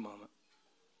 for just a moment.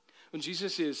 When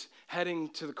Jesus is heading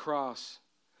to the cross,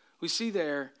 we see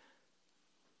there,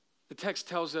 the text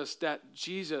tells us that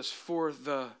Jesus, for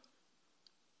the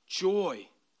joy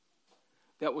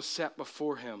that was set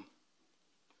before him,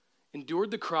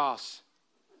 endured the cross,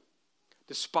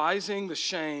 despising the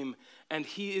shame, and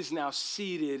he is now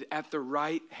seated at the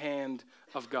right hand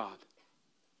of God.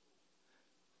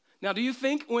 Now, do you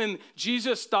think when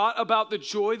Jesus thought about the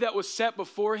joy that was set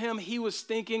before him, he was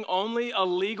thinking only a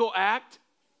legal act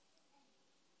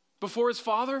before his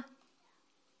Father?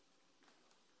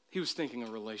 He was thinking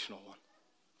a relational one.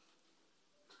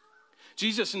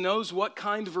 Jesus knows what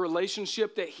kind of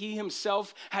relationship that he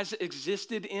himself has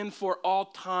existed in for all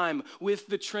time with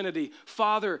the Trinity.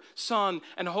 Father, Son,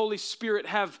 and Holy Spirit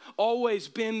have always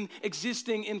been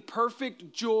existing in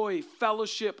perfect joy,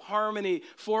 fellowship, harmony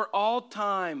for all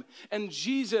time. And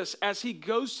Jesus, as he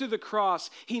goes to the cross,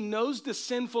 he knows the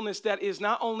sinfulness that is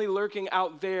not only lurking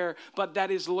out there, but that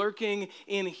is lurking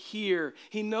in here.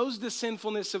 He knows the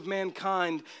sinfulness of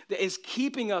mankind that is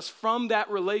keeping us from that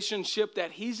relationship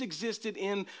that he's existed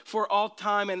in for all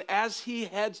time. And as he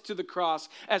heads to the cross,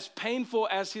 as painful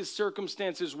as his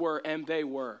circumstances were, and they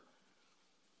were,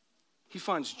 he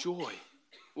finds joy.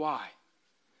 Why?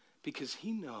 Because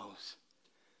he knows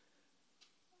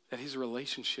that his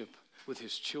relationship with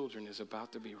his children is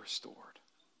about to be restored,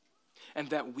 and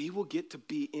that we will get to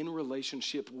be in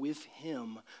relationship with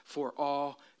him for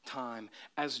all time.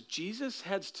 As Jesus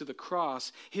heads to the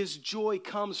cross, his joy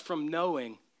comes from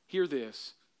knowing, hear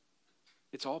this,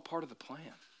 it's all part of the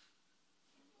plan.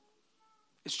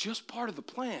 It's just part of the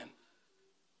plan.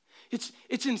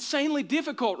 It's insanely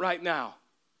difficult right now.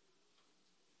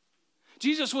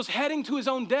 Jesus was heading to his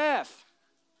own death,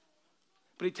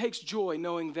 but he takes joy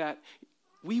knowing that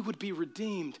we would be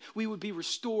redeemed, we would be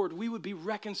restored, we would be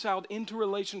reconciled into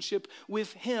relationship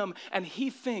with him, and he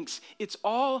thinks it's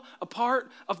all a part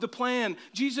of the plan.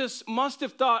 Jesus must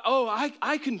have thought, oh,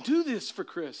 I can do this for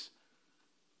Chris.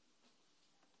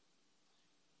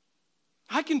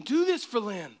 I can do this for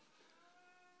Lynn.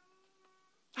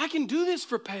 I can do this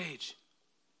for Paige.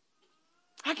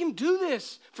 I can do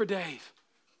this for Dave.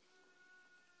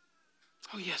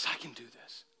 Oh yes, I can do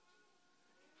this.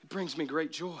 It brings me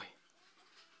great joy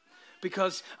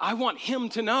because I want him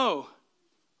to know.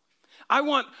 I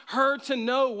want her to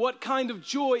know what kind of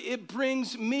joy it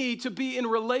brings me to be in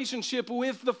relationship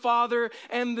with the Father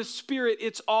and the Spirit.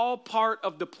 It's all part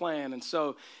of the plan. And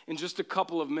so in just a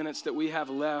couple of minutes that we have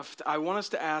left, I want us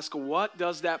to ask, what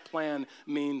does that plan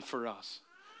mean for us?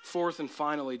 Fourth and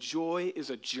finally, joy is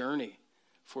a journey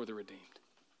for the redeemed.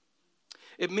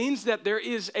 It means that there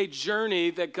is a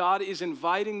journey that God is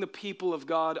inviting the people of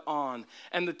God on.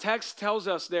 And the text tells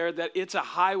us there that it's a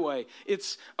highway,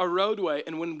 it's a roadway.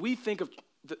 And when we think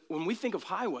of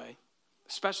highway,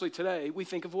 especially today, we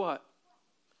think of what?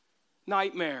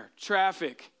 Nightmare,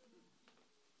 traffic,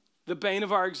 the bane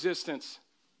of our existence.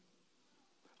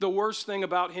 The worst thing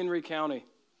about Henry County,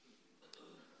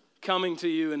 coming to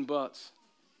you in butts.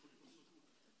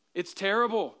 It's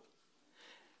terrible.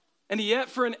 And yet,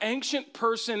 for an ancient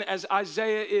person, as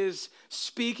Isaiah is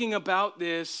speaking about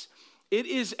this, it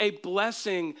is a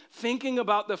blessing thinking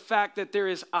about the fact that there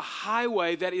is a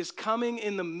highway that is coming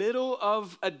in the middle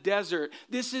of a desert.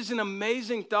 This is an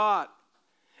amazing thought.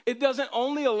 It doesn't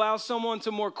only allow someone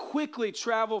to more quickly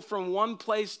travel from one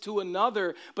place to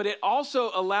another, but it also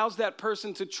allows that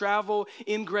person to travel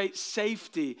in great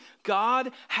safety. God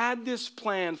had this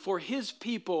plan for his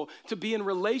people to be in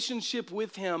relationship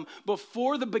with him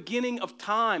before the beginning of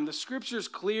time. The scripture's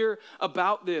clear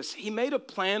about this. He made a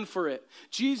plan for it.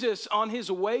 Jesus, on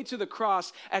his way to the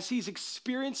cross, as he's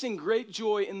experiencing great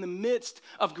joy in the midst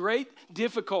of great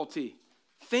difficulty,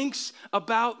 thinks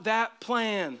about that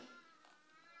plan.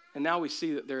 And now we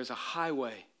see that there is a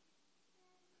highway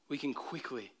we can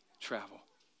quickly travel.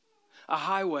 A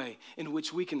highway in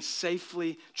which we can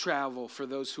safely travel for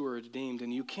those who are redeemed.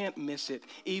 And you can't miss it.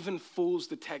 Even fools,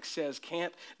 the text says,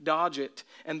 can't dodge it.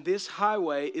 And this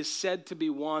highway is said to be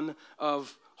one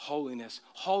of holiness.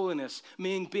 Holiness,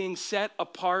 meaning being set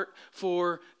apart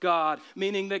for God.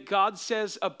 Meaning that God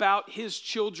says about his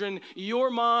children,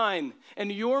 you're mine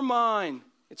and you're mine.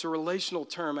 It's a relational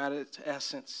term at its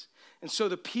essence. And so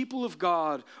the people of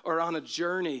God are on a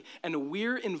journey, and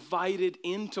we're invited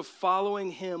into following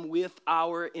him with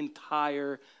our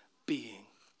entire being,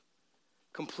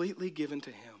 completely given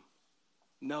to him,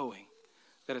 knowing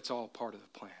that it's all part of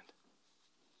the plan.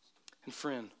 And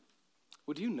friend,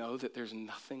 would you know that there's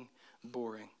nothing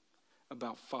boring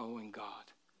about following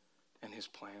God and his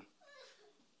plan?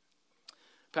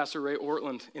 Pastor Ray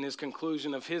Ortland, in his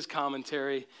conclusion of his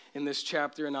commentary in this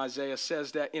chapter in Isaiah,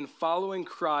 says that in following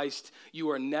Christ,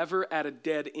 you are never at a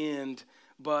dead end,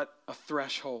 but a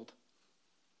threshold.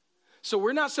 So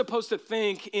we're not supposed to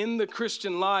think in the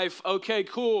Christian life, okay,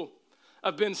 cool,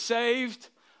 I've been saved,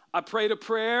 I prayed a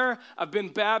prayer, I've been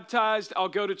baptized, I'll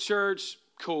go to church,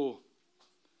 cool,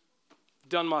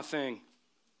 done my thing.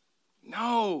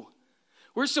 No.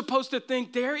 We're supposed to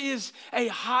think there is a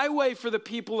highway for the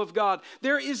people of God.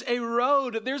 There is a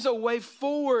road. There's a way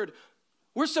forward.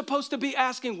 We're supposed to be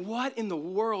asking, what in the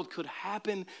world could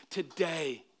happen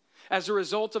today as a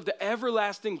result of the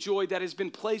everlasting joy that has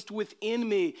been placed within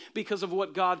me because of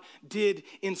what God did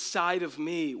inside of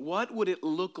me? What would it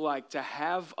look like to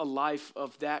have a life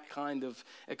of that kind of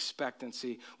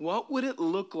expectancy? What would it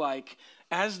look like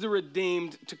as the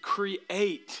redeemed to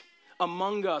create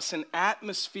among us an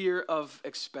atmosphere of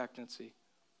expectancy?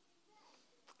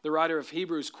 The writer of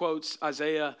Hebrews quotes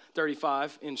Isaiah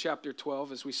 35 in chapter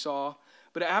 12, as we saw.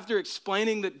 But after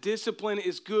explaining that discipline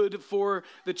is good for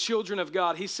the children of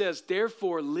God, he says,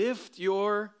 therefore lift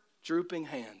your drooping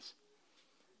hands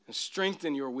and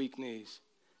strengthen your weak knees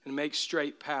and make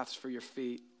straight paths for your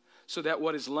feet, so that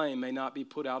what is lame may not be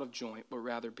put out of joint, but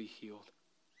rather be healed.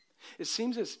 It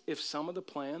seems as if some of the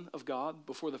plan of God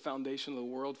before the foundation of the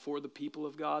world for the people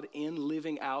of God in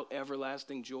living out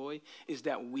everlasting joy is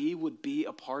that we would be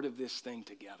a part of this thing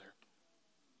together.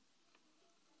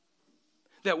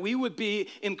 That we would be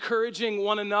encouraging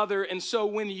one another. And so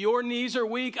when your knees are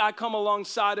weak, I come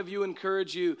alongside of you,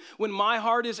 encourage you. When my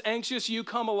heart is anxious, you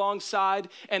come alongside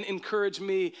and encourage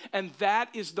me. And that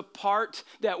is the part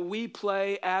that we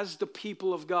play as the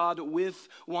people of God with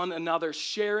one another,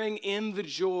 sharing in the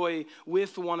joy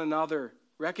with one another.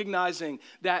 Recognizing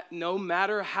that no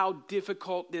matter how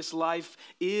difficult this life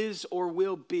is or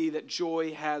will be, that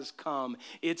joy has come.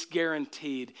 It's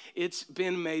guaranteed. It's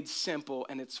been made simple,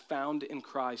 and it's found in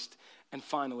Christ. And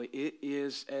finally, it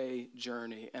is a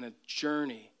journey, and a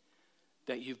journey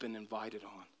that you've been invited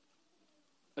on.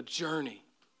 A journey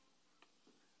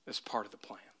that's part of the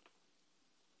plan.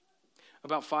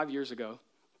 About 5 years ago,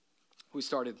 we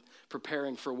started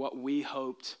preparing for what we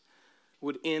hoped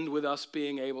would end with us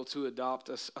being able to adopt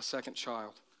a second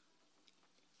child.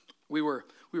 We were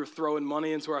throwing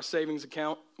money into our savings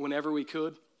account whenever we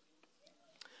could.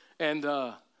 And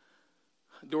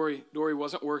Dory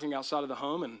wasn't working outside of the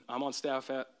home, and I'm on staff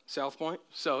at South Point,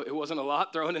 so it wasn't a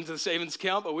lot thrown into the savings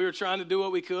account, but we were trying to do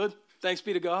what we could. Thanks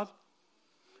be to God.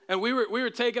 And we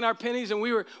were taking our pennies, and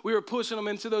we were pushing them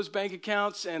into those bank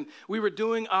accounts, and we were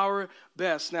doing our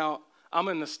best. Now, I'm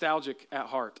a nostalgic at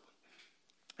heart.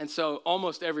 And so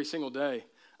almost every single day,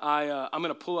 I'm going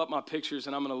to pull up my pictures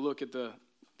and I'm going to look at the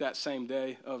that same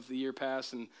day of the year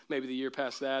past, and maybe the year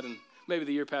past that, and maybe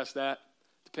the year past that.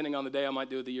 Depending on the day, I might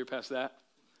do it the year past that.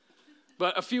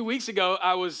 But a few weeks ago,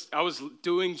 I was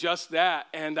doing just that,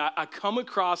 and I come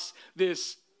across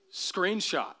this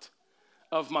screenshot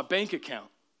of my bank account.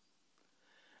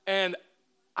 And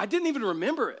I didn't even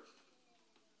remember it.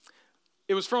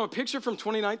 It was from a picture from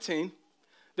 2019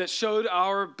 that showed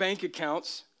our bank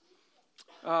accounts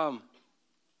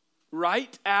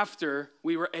right after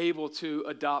we were able to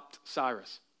adopt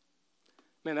Cyrus.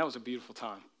 Man, that was a beautiful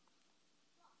time.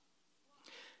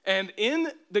 And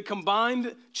in the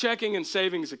combined checking and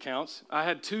savings accounts, I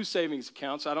had 2 savings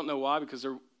accounts. I don't know why, because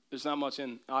there's not much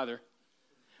in either.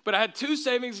 But I had 2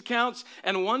 savings accounts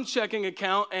and 1 checking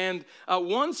account, and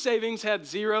one savings had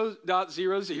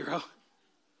 0.00.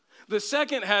 The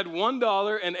second had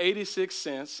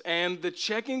 $1.86, and the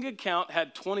checking account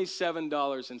had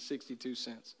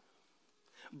 $27.62.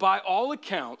 By all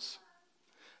accounts,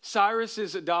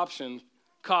 Cyrus's adoption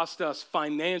cost us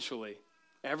financially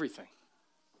everything.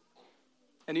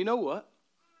 And you know what?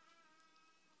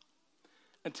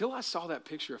 Until I saw that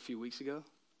picture a few weeks ago,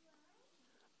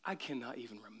 I cannot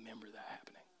even remember that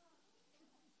happening.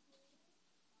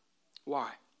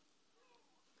 Why?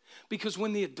 Because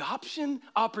when the adoption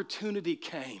opportunity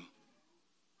came,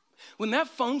 when that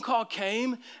phone call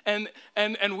came and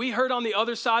we heard on the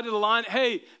other side of the line,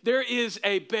 hey, there is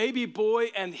a baby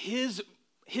boy and his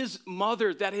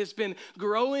mother that has been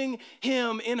growing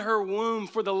him in her womb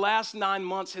for the last 9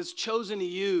 months has chosen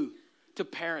you to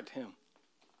parent him.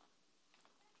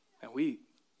 And we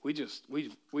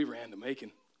ran to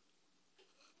Macon.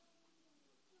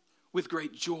 With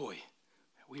great joy,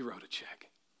 we wrote a check.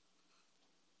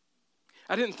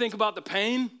 I didn't think about the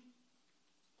pain.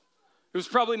 It was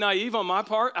probably naive on my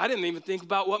part. I didn't even think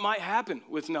about what might happen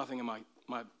with nothing in my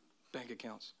bank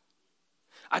accounts.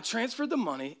 I transferred the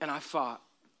money and I thought,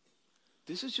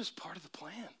 this is just part of the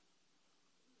plan.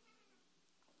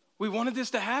 We wanted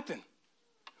this to happen.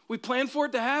 We planned for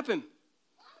it to happen.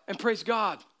 And praise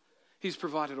God, He's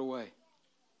provided a way.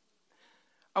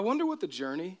 I wonder what the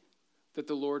journey that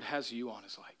the Lord has you on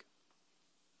is like.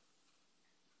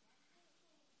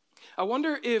 I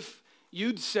wonder if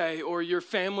you'd say, or your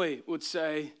family would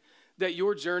say, that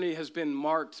your journey has been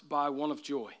marked by one of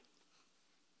joy.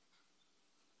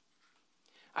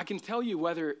 I can tell you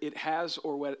whether it has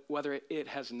or whether it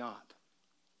has not.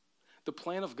 The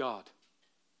plan of God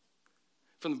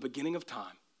from the beginning of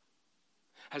time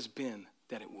has been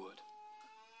that it would,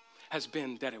 has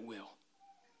been that it will.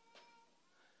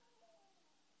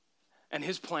 And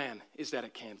His plan is that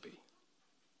it can be.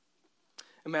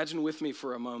 Imagine with me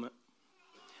for a moment,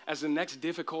 as the next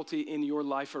difficulty in your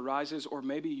life arises, or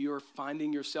maybe you're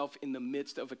finding yourself in the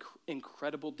midst of an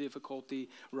incredible difficulty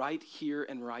right here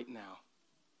and right now.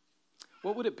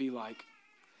 What would it be like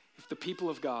if the people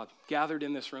of God gathered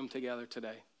in this room together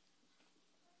today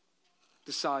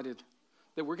decided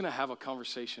that we're going to have a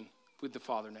conversation with the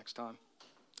Father next time?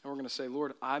 And we're going to say,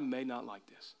 Lord, I may not like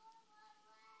this,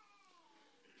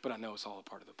 but I know it's all a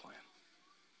part of the plan.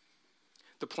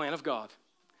 The plan of God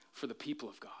for the people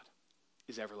of God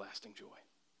is everlasting joy.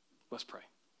 Let's pray.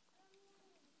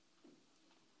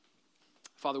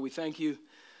 Father, we thank you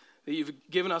that you've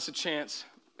given us a chance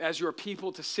as your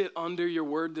people to sit under your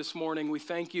word this morning. We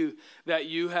thank you that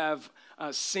you have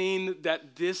seen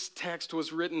that this text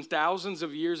was written thousands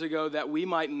of years ago, that we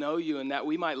might know you and that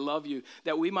we might love you,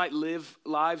 that we might live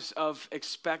lives of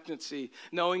expectancy,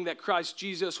 knowing that Christ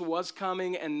Jesus was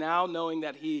coming and now knowing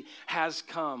that he has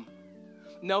come.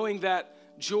 Knowing that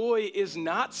joy is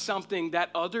not something that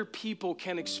other people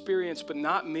can experience, but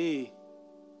not me.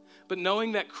 But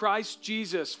knowing that Christ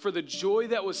Jesus, for the joy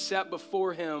that was set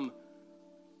before him,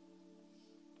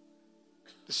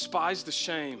 despised the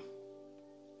shame,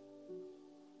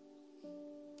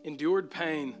 endured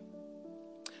pain,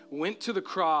 went to the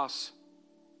cross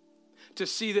to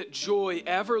see that joy,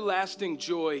 everlasting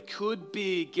joy, could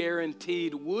be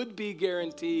guaranteed, would be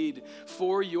guaranteed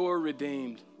for your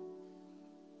redeemed.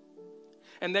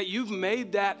 And that you've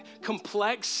made that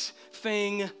complex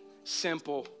thing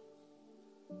simple.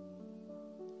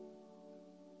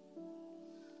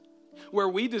 Where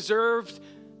we deserved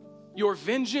your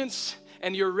vengeance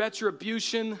and your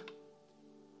retribution,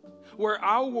 where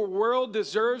our world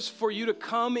deserves for you to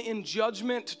come in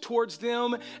judgment towards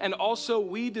them, and also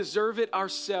we deserve it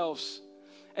ourselves.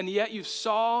 And yet you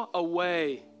saw a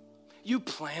way, you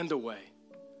planned a way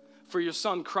for your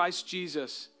son Christ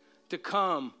Jesus to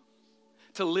come,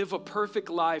 to live a perfect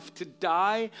life, to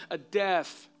die a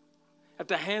death at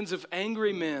the hands of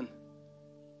angry men,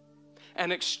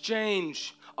 and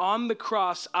exchange on the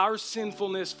cross our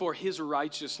sinfulness for his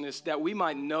righteousness, that we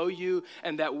might know you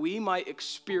and that we might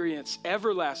experience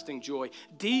everlasting joy,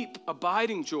 deep,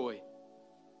 abiding joy.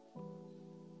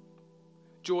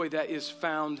 Joy that is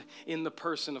found in the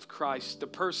person of Christ, the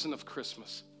person of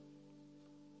Christmas.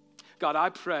 God, I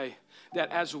pray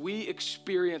that as we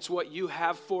experience what you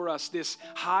have for us, this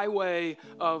highway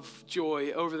of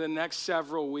joy over the next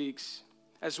several weeks,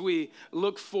 as we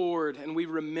look forward and we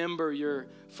remember your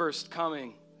first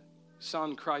coming,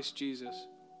 Son, Christ Jesus,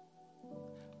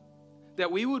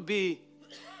 that we would be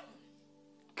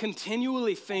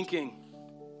continually thinking,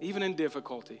 even in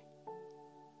difficulty,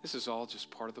 this is all just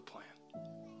part of the plan.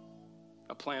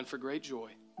 A plan for great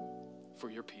joy for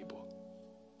your people.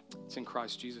 It's in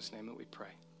Christ Jesus' name that we pray.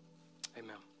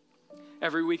 Amen.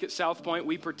 Every week at South Point,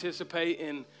 we participate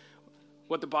in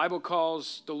what the Bible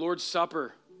calls the Lord's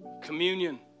Supper,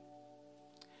 communion.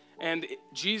 And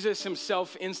Jesus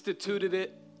himself instituted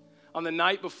it on the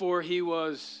night before he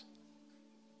was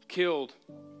killed.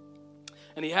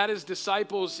 And he had his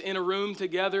disciples in a room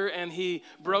together, and he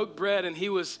broke bread, and he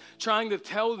was trying to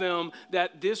tell them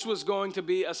that this was going to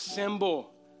be a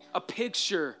symbol, a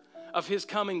picture of his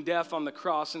coming death on the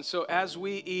cross. And so as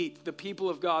we eat, the people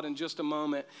of God, in just a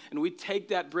moment, and we take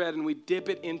that bread and we dip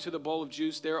it into the bowl of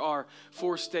juice, there are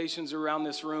 4 stations around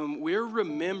this room. We're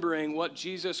remembering what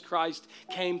Jesus Christ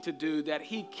came to do, that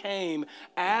he came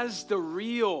as the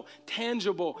real,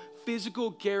 tangible,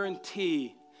 physical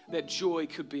guarantee that joy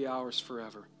could be ours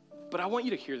forever. But I want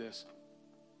you to hear this.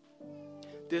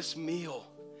 This meal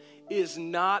is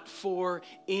not for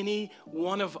any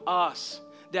one of us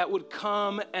that would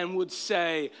come and would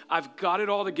say, I've got it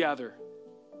all together.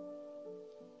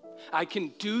 I can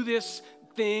do this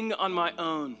thing on my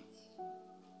own.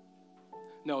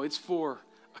 No, it's for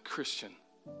a Christian.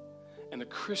 And a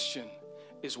Christian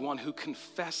is one who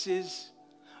confesses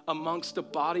amongst a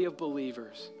body of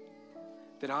believers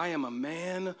that I am a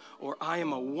man or I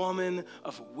am a woman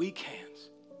of weak hands,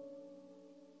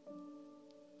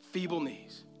 feeble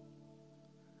knees,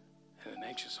 and an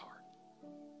anxious heart.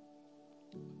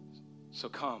 So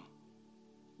come,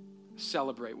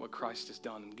 celebrate what Christ has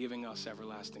done in giving us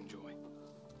everlasting joy.